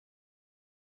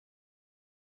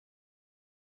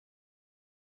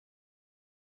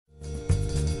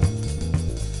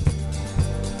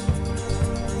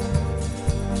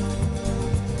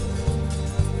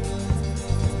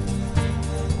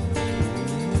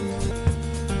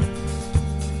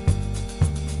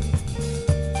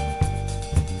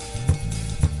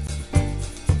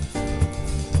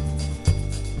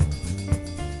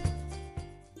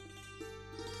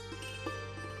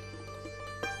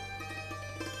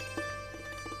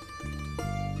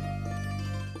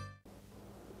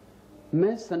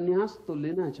मैं सन्यास तो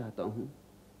लेना चाहता हूं,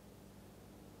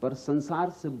 पर संसार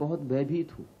से बहुत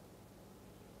भयभीत हूं।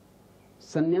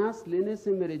 सन्यास लेने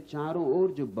से मेरे चारों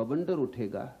ओर जो बवंडर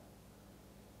उठेगा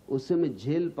उसे मैं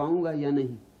झेल पाऊंगा या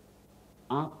नहीं,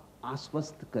 आप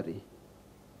आश्वस्त करें।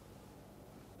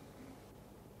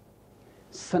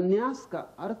 सन्यास का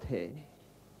अर्थ है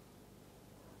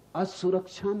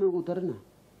असुरक्षा में उतरना।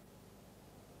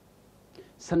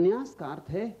 सन्यास का अर्थ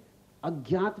है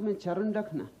अज्ञात में चरण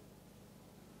रखना।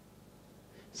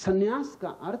 सन्यास का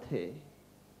अर्थ है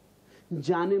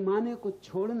जाने माने को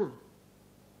छोड़ना,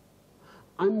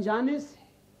 अनजाने से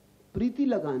प्रीति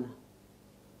लगाना।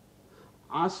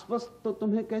 आश्वस्त तो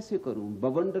तुम्हें कैसे करूं,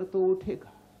 बवंडर तो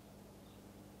उठेगा,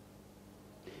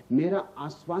 मेरा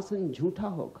आश्वासन झूठा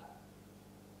होगा।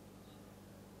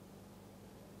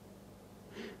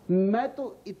 मैं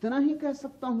तो इतना ही कह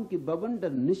सकता हूं कि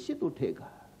बवंडर निश्चित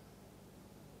उठेगा,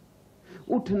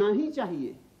 उठना ही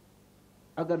चाहिए।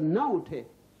 अगर ना उठे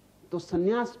तो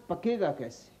सन्यास पकेगा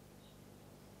कैसे?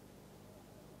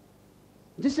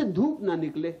 जिसे धूप ना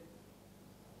निकले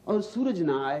और सूरज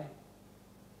ना आए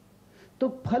तो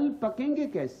फल पकेंगे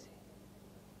कैसे?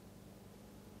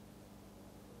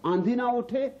 आंधी ना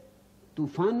उठे,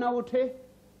 तूफान ना उठे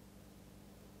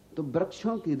तो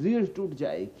वृक्षों की रीढ़ टूट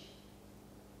जाएगी।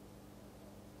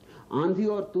 आंधी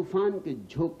और तूफान के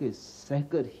झोंके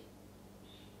सहकर ही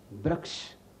वृक्ष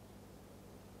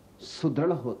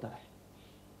सुदृढ़ होता है।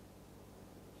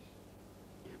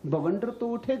 बवंडर तो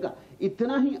उठेगा,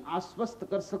 इतना ही आश्वस्त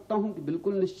कर सकता हूं कि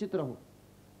बिल्कुल निश्चित रहो,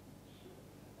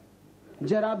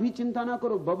 जरा भी चिंता ना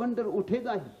करो, बवंडर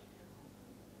उठेगा ही।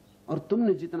 और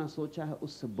तुमने जितना सोचा है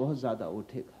उससे बहुत ज्यादा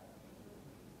उठेगा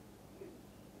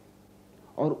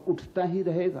और उठता ही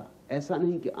रहेगा। ऐसा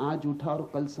नहीं कि आज उठा और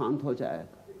कल शांत हो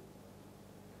जाएगा।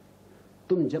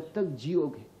 तुम जब तक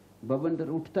जियोगे बवंडर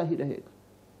उठता ही रहेगा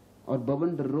और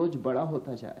बवंडर रोज बड़ा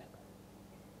होता जाएगा।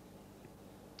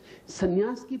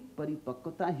 सन्यास की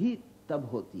परिपक्वता ही तब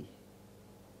होती है,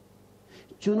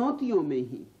 चुनौतियों में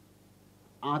ही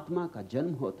आत्मा का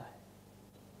जन्म होता है।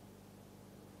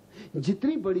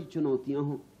 जितनी बड़ी चुनौतियां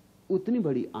हो उतनी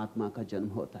बड़ी आत्मा का जन्म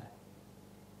होता है।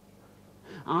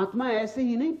 आत्मा ऐसे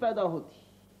ही नहीं पैदा होती।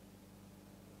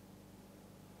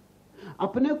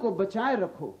 अपने को बचाए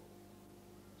रखो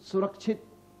सुरक्षित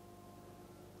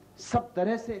सब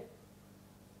तरह से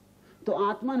तो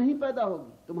आत्मा नहीं पैदा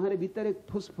होगी, तुम्हारे भीतर एक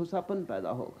फुसफुसापन पैदा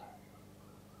होगा।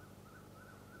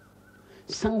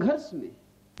 संघर्ष में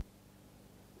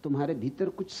तुम्हारे भीतर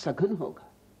कुछ सघन होगा,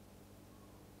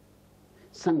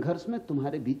 संघर्ष में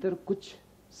तुम्हारे भीतर कुछ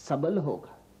सबल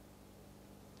होगा।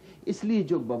 इसलिए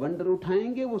जो बवंडर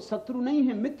उठाएंगे वो शत्रु नहीं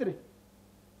है, मित्र।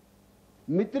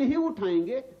 मित्र ही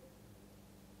उठाएंगे,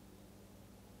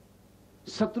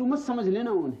 शत्रु मत समझ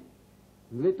लेना उन्हें,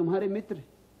 वे तुम्हारे मित्र।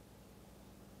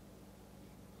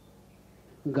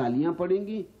 गालियां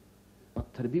पड़ेंगी,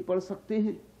 पत्थर भी पड़ सकते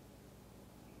हैं,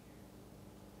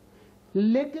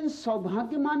 लेकिन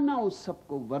सौभाग्य मानना, उस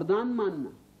सबको वरदान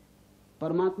मानना,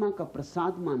 परमात्मा का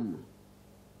प्रसाद मानना।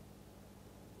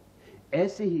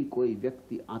 ऐसे ही कोई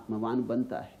व्यक्ति आत्मवान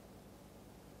बनता है।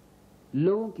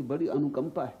 लोगों की बड़ी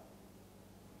अनुकंपा है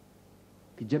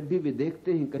कि जब भी वे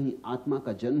देखते हैं कहीं आत्मा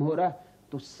का जन्म हो रहा है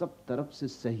तो सब तरफ से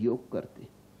सहयोग करते हैं।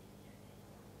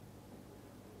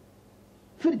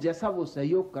 फिर जैसा वो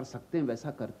सहयोग कर सकते हैं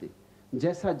वैसा करते,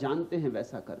 जैसा जानते हैं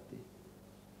वैसा करते,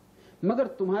 मगर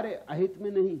तुम्हारे अहित में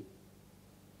नहीं।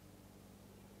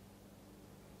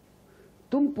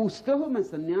 तुम पूछते हो मैं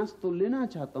सन्यास तो लेना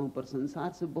चाहता हूं पर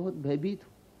संसार से बहुत भयभीत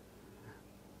हूं।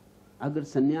 अगर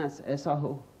सन्यास ऐसा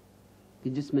हो कि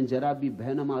जिसमें जरा भी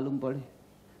भय न मालूम पड़े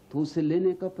तो उसे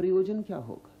लेने का प्रयोजन क्या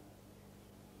होगा?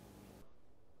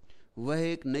 वह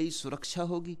एक नई सुरक्षा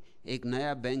होगी, एक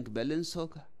नया बैंक बैलेंस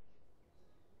होगा।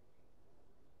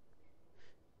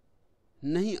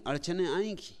 नहीं, अड़चनें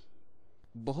आएंगी,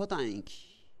 बहुत आएंगी,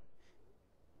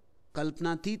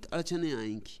 कल्पनातीत अड़चनें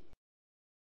आएंगी।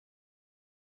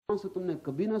 से तुमने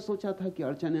कभी ना सोचा था कि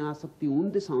अड़चनें आ सकती, उन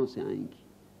दिशाओं से आएंगी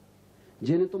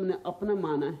जिन्हें तुमने अपना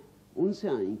माना है, उनसे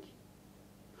आएंगी।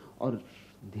 और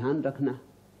ध्यान रखना,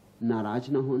 नाराज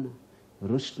ना होना,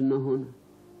 रुष्ट ना होना,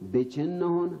 बेचैन ना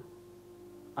होना,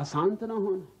 अशांत ना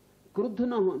होना, क्रुद्ध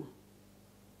ना होना,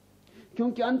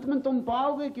 क्योंकि अंत में तुम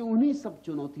पाओगे कि उन्हीं सब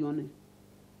चुनौतियों ने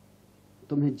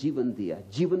तुम्हें जीवन दिया,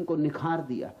 जीवन को निखार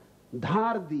दिया,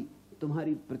 धार दी,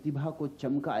 तुम्हारी प्रतिभा को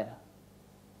चमकाया।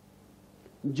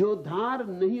 जो धार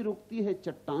नहीं रुकती है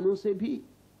चट्टानों से भी,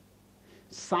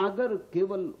 सागर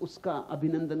केवल उसका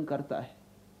अभिनंदन करता है।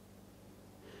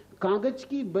 कागज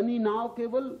की बनी नाव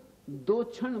केवल 2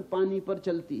 क्षण पानी पर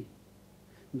चलती है,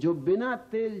 जो बिना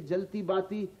तेल जलती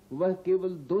बाती वह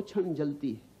केवल 2 क्षण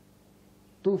जलती है।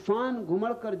 तूफान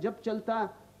घुमड़ कर जब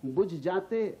चलता, बुझ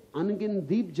जाते अनगिन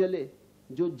दीप जले,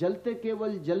 जो जलते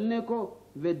केवल जलने को,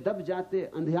 वे दब जाते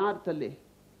अंधियार तले।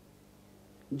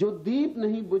 जो दीप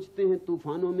नहीं बुझते हैं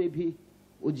तूफानों में भी,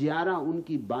 उजियारा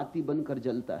उनकी बाती बनकर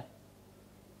जलता है।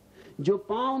 जो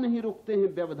पांव नहीं रुकते हैं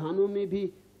व्यवधानों में भी,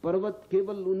 पर्वत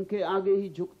केवल उनके आगे ही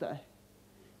झुकता है।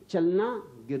 चलना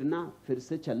गिरना फिर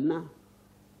से चलना,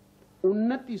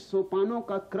 उन्नति सोपानों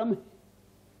का क्रम है।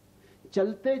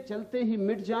 चलते चलते ही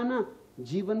मिट जाना,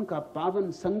 जीवन का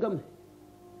पावन संगम है।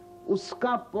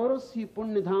 उसका पौरुष ही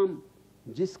पुण्य धाम,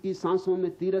 जिसकी सांसों में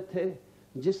तीरथ है।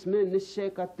 जिसमें निश्चय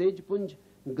का तेज पुंज,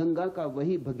 गंगा का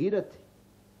वही भगीरथ है।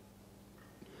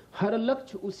 हर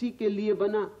लक्ष्य उसी के लिए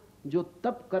बना, जो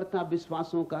तप करता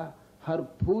विश्वासों का। हर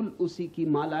फूल उसी की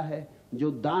माला है,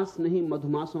 जो दास नहीं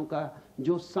मधुमासों का।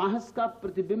 जो साहस का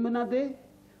प्रतिबिंब न दे,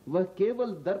 वह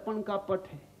केवल दर्पण का पट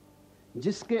है।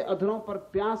 जिसके अधरों पर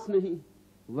प्यास नहीं,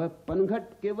 वह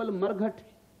पनघट केवल मरघट है।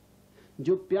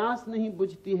 जो प्यास नहीं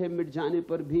बुझती है मिट जाने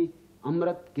पर भी,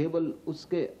 अमृत केवल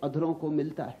उसके अधरों को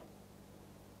मिलता है।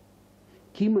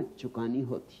 कीमत चुकानी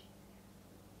होती,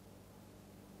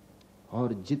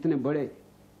 और जितने बड़े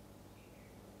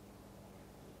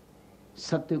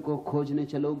सत्य को खोजने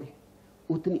चलोगे,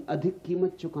 उतनी अधिक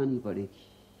कीमत चुकानी पड़ेगी।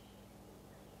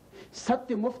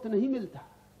 सत्य मुफ्त नहीं मिलता।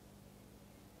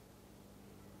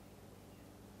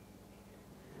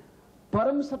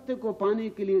 परम सत्य को पाने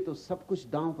के लिए तो सब कुछ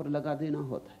दांव पर लगा देना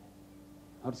होता है।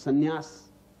 और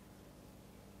सन्यास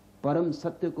परम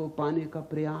सत्य को पाने का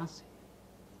प्रयास है,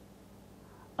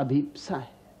 अभीप्सा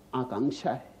है,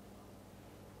 आकांक्षा है।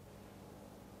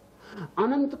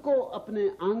 अनंत को अपने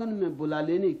आंगन में बुला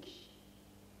लेने की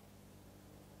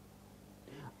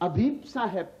अभीप्सा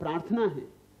है, प्रार्थना है।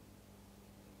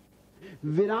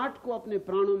 विराट को अपने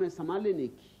प्राणों में समा लेने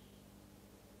की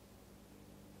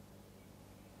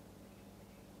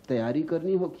तैयारी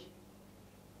करनी होगी,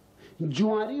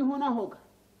 जुआरी होना होगा।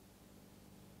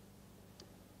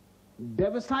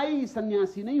 व्यवसायी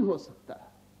सन्यासी नहीं हो सकता,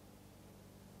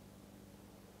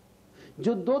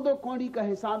 जो दो दो कौड़ी का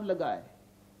हिसाब लगाए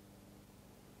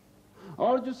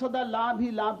और जो सदा लाभ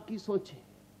ही लाभ की सोचे,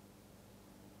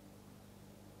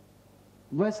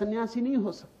 वह सन्यासी नहीं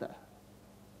हो सकता।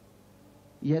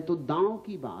 यह तो दांव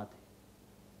की बात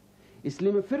है।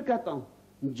 इसलिए मैं फिर कहता हूं,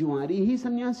 जुआरी ही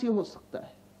सन्यासी हो सकता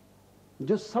है,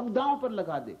 जो सब दांव पर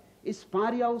लगा दे, इस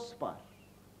पार या उस पार।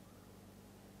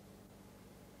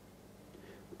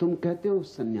 तुम कहते हो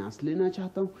सन्यास लेना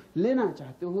चाहता हूं, लेना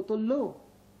चाहते हो तो लो।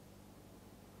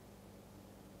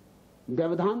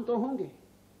 व्यवधान तो होंगे,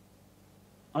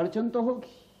 अड़चन तो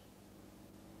होगी,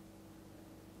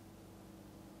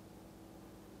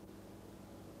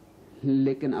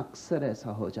 लेकिन अक्सर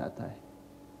ऐसा हो जाता है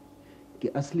कि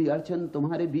असली अड़चन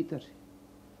तुम्हारे भीतर है,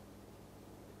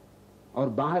 और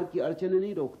बाहर की अड़चनें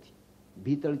नहीं रोकती,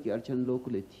 भीतर की अड़चन रोक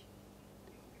लेती।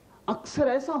 अक्सर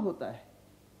ऐसा होता है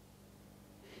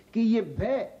कि यह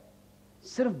भय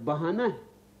सिर्फ बहाना है।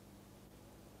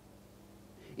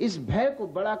 इस भय को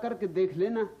बड़ा करके देख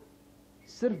लेना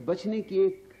सिर्फ बचने की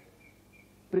एक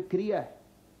प्रक्रिया है।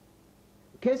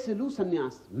 कैसे लूं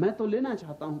सन्यास? मैं तो लेना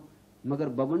चाहता हूं, मगर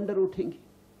बवंडर उठेंगे।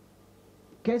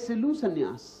 कैसे लूं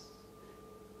सन्यास?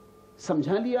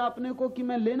 समझा लिया आपने को कि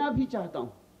मैं लेना भी चाहता हूं,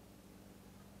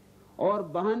 और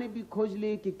बहाने भी खोज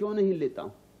लिए कि क्यों नहीं लेता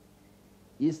हूं।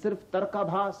 यह सिर्फ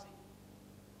तर्काभास है।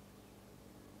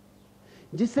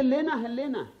 जिसे लेना है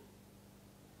लेना है,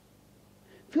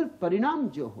 फिर परिणाम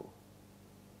जो हो।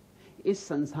 इस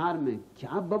संसार में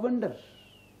क्या बवंडर,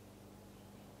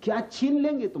 क्या छीन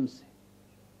लेंगे तुमसे?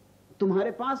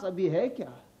 तुम्हारे पास अभी है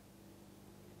क्या?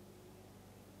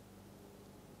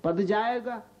 पद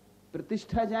जाएगा,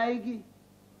 प्रतिष्ठा जाएगी,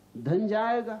 धन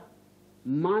जाएगा,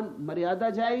 मान मर्यादा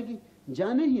जाएगी,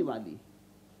 जाने ही वाली।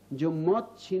 जो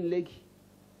मौत छीन लेगी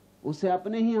उसे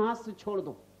अपने ही हाथ से छोड़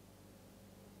दो।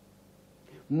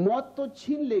 मौत तो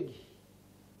छीन लेगी,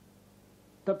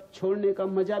 तब छोड़ने का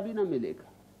मजा भी ना मिलेगा।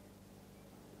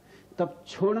 तब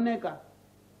छोड़ने का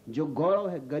जो गौरव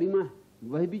है, गरिमा है,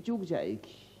 वह भी चूक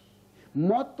जाएगी।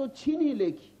 मौत तो छीन ही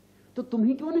लेगी, तो तुम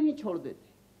ही क्यों नहीं छोड़ देते?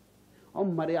 और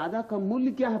मर्यादा का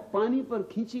मूल्य क्या है? पानी पर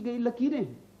खींची गई लकीरें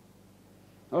हैं।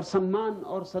 और सम्मान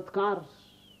और सत्कार,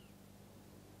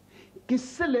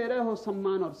 किससे ले रहे हो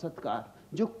सम्मान और सत्कार?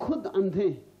 जो खुद अंधे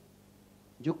हैं,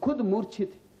 जो खुद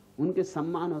मूर्छित हैं, उनके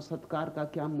सम्मान और सत्कार का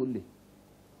क्या मूल्य?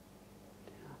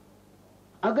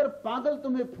 अगर पागल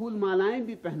तुम्हें फूल मालाएं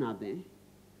भी पहना दें,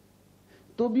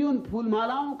 तो भी उन फूल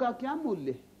मालाओं का क्या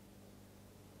मूल्य?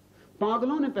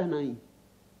 पागलों ने पहनाई।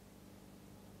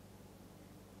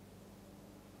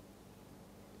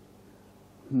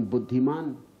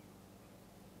 बुद्धिमान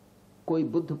कोई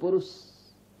बुद्ध पुरुष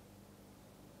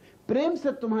प्रेम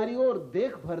से तुम्हारी ओर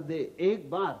देख भर दे एक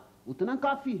बार, उतना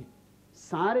काफी है।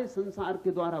 सारे संसार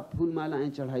के द्वारा फूल मालाएं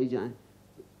चढ़ाई जाएं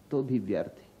तो भी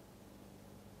व्यर्थ है।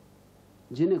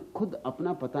 जिन्हें खुद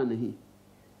अपना पता नहीं,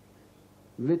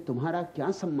 वे तुम्हारा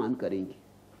क्या सम्मान करेंगे?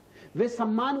 वे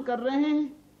सम्मान कर रहे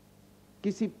हैं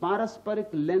किसी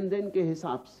पारस्परिक लेन देन के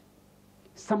हिसाब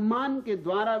से। सम्मान के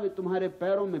द्वारा वे तुम्हारे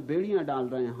पैरों में बेड़ियां डाल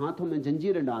रहे हैं, हाथों में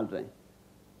जंजीरें डाल रहे हैं।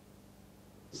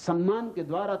 सम्मान के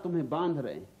द्वारा तुम्हें बांध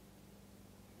रहे हैं।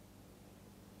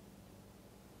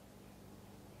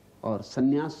 और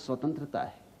सन्यास स्वतंत्रता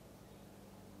है।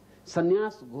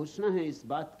 सन्यास घोषणा है इस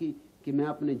बात की कि मैं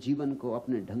अपने जीवन को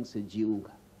अपने ढंग से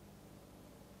जीऊंगा।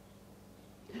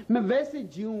 मैं वैसे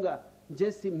जीऊंगा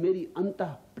जैसी मेरी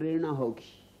अंतः प्रेरणा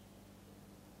होगी।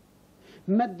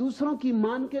 मैं दूसरों की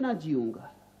मान के ना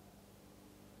जीऊंगा,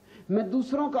 मैं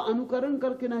दूसरों का अनुकरण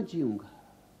करके ना जीऊंगा।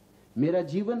 मेरा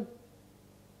जीवन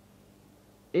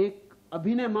एक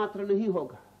अभिनय मात्र नहीं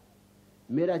होगा,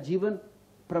 मेरा जीवन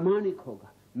प्रामाणिक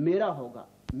होगा, मेरा होगा,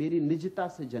 मेरी निजता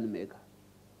से जन्मेगा,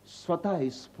 स्वतः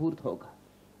स्फूर्त होगा।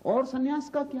 और सन्यास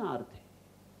का क्या अर्थ है?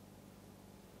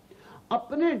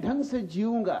 अपने ढंग से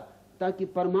जीऊंगा ताकि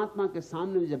परमात्मा के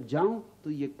सामने जब जाऊं तो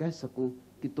ये कह सकूं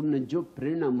कि तुमने जो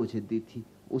प्रेरणा मुझे दी थी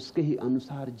उसके ही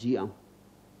अनुसार जिया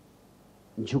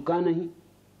हूं, झुका नहीं,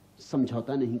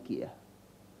 समझौता नहीं किया।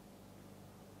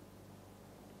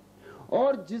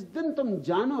 और जिस दिन तुम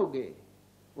जानोगे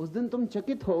उस दिन तुम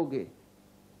चकित होगे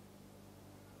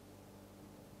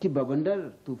कि बवंडर,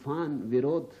 तूफान,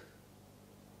 विरोध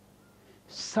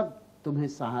सब तुम्हें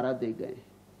सहारा दे गए।